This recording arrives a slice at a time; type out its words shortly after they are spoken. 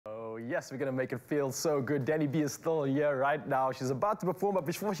yes, we're going to make it feel so good. Dani B is still here right now. She's about to perform, but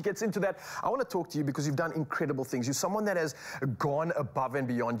before she gets into that, I want to talk to you because you've done incredible things. You're someone that has gone above and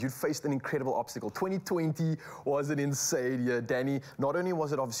beyond. You've faced an incredible obstacle. 2020 was an insane year, Dani. Not only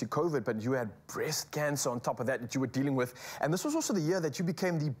was it obviously COVID, but you had breast cancer on top of that you were dealing with. And this was also the year that you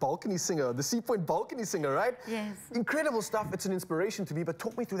became the balcony singer, the Sea Point balcony singer, right? Yes. Incredible stuff. It's an inspiration to me, but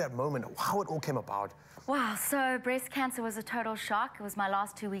talk me through that moment, how it all came about. Wow, so breast cancer was a total shock. It was my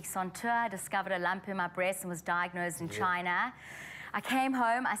last 2 weeks on tour. I discovered a lump in my breast and was diagnosed in China. I came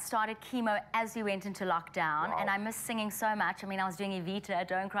home, I started chemo as we went into lockdown, and I missed singing so much. I mean, I was doing Evita,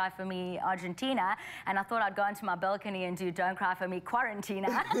 Don't Cry For Me, Argentina, and I thought I'd go into my balcony and do Don't Cry For Me,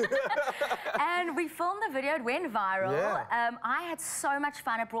 Quarantina. And we filmed the video, it went viral. Yeah. I had so much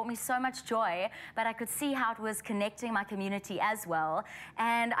fun, it brought me so much joy, but I could see how it was connecting my community as well.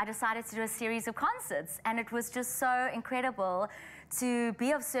 And I decided to do a series of concerts, and it was just so incredible to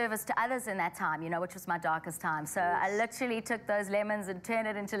be of service to others in that time, you know, which was my darkest time. So I literally took those lemons and turned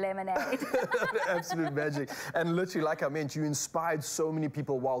it into lemonade. Absolute magic. And literally, like I mentioned, you inspired so many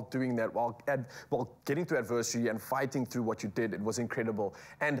people while doing that, while getting through adversity and fighting through what you did. It was incredible.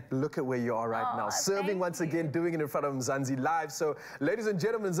 And look at where you are right now, serving once again, doing it in front of Mzansi live. So, ladies and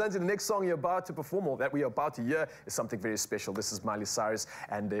gentlemen, Mzansi, the next song you're about to perform, or that we are about to hear, is something very special. This is Miley Cyrus,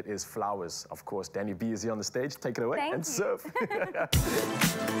 and it is Flowers. Of course, Dani B is here on the stage. Take it away and serve.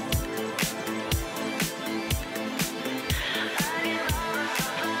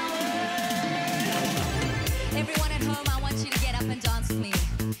 Everyone at home, I want you to get up and dance with me.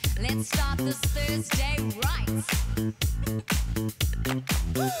 Let's start this Thursday right.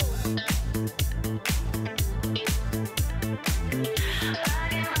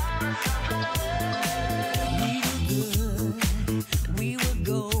 We were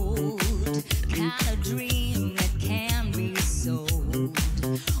gold, kind of dream that can be sold.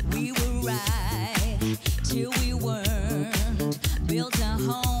 We were right till we weren't. Built a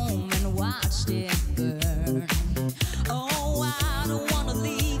home and watched it burn. Oh, I don't wanna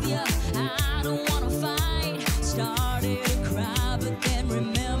leave you, I don't wanna fight. Started to cry, but then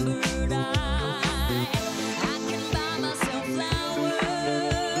remembered I can buy myself flowers,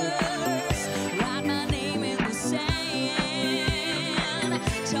 write my name in the sand,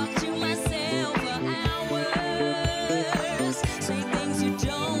 talk to myself for hours, say things you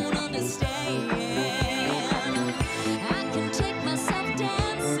don't understand. I can take myself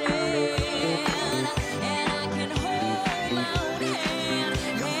dancing, and I can hold my own hand.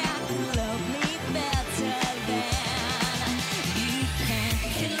 Yeah, I can love me better than you can.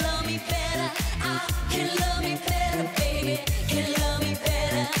 Can love me better, I can love me better, baby. Can love me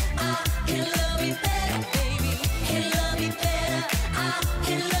better, I can love me better, baby. Can love me better, I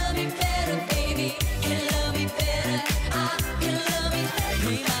can love me better, baby. Can love me better, I can love me better.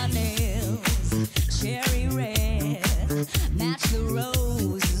 Paint my nails cherry red, match the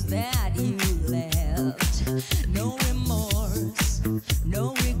roses that you left. No remorse,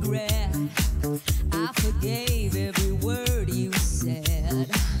 no regret. I forgave every word you said.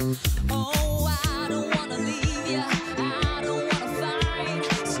 Oh, I don't wanna leave you, I don't wanna fight.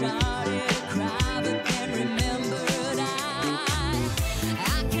 Started to cry, but then remembered I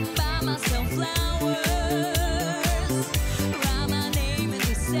can buy myself flowers, write my name in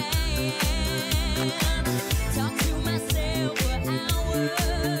the sand, talk to myself for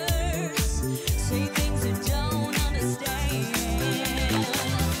hours, say things you don't understand.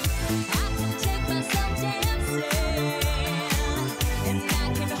 I can take myself dancing, and I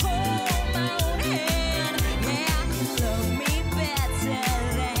can hold my own hand. Yeah, I can love me better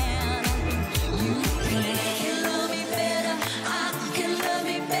than you can. Can love me better, I can love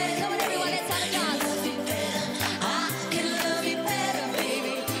me better. Come on, everyone, it's time to dance. I can love me better,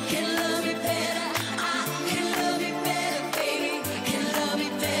 baby. Can love me better, I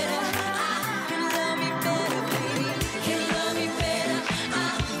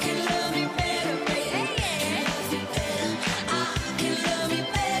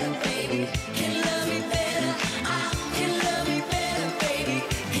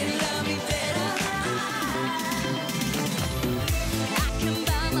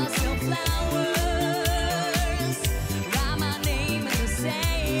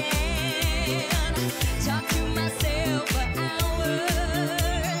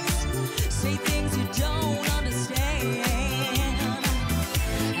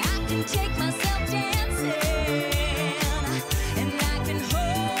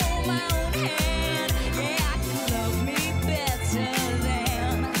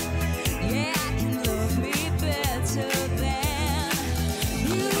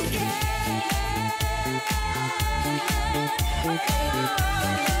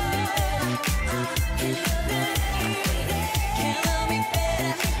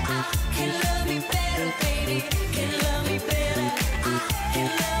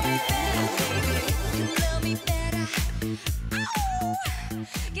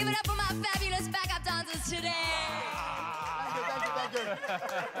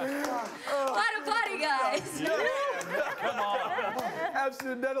What a party, guys. Come on.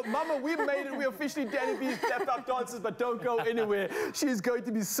 Absolutely. Mama, we made it. We're officially Dani B's clap dancers, but don't go anywhere. She's going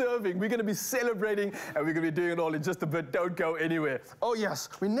to be serving. We're going to be celebrating, and we're going to be doing it all in just a bit. Don't go anywhere. Oh, yes.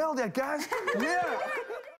 We nailed that, guys. Yeah.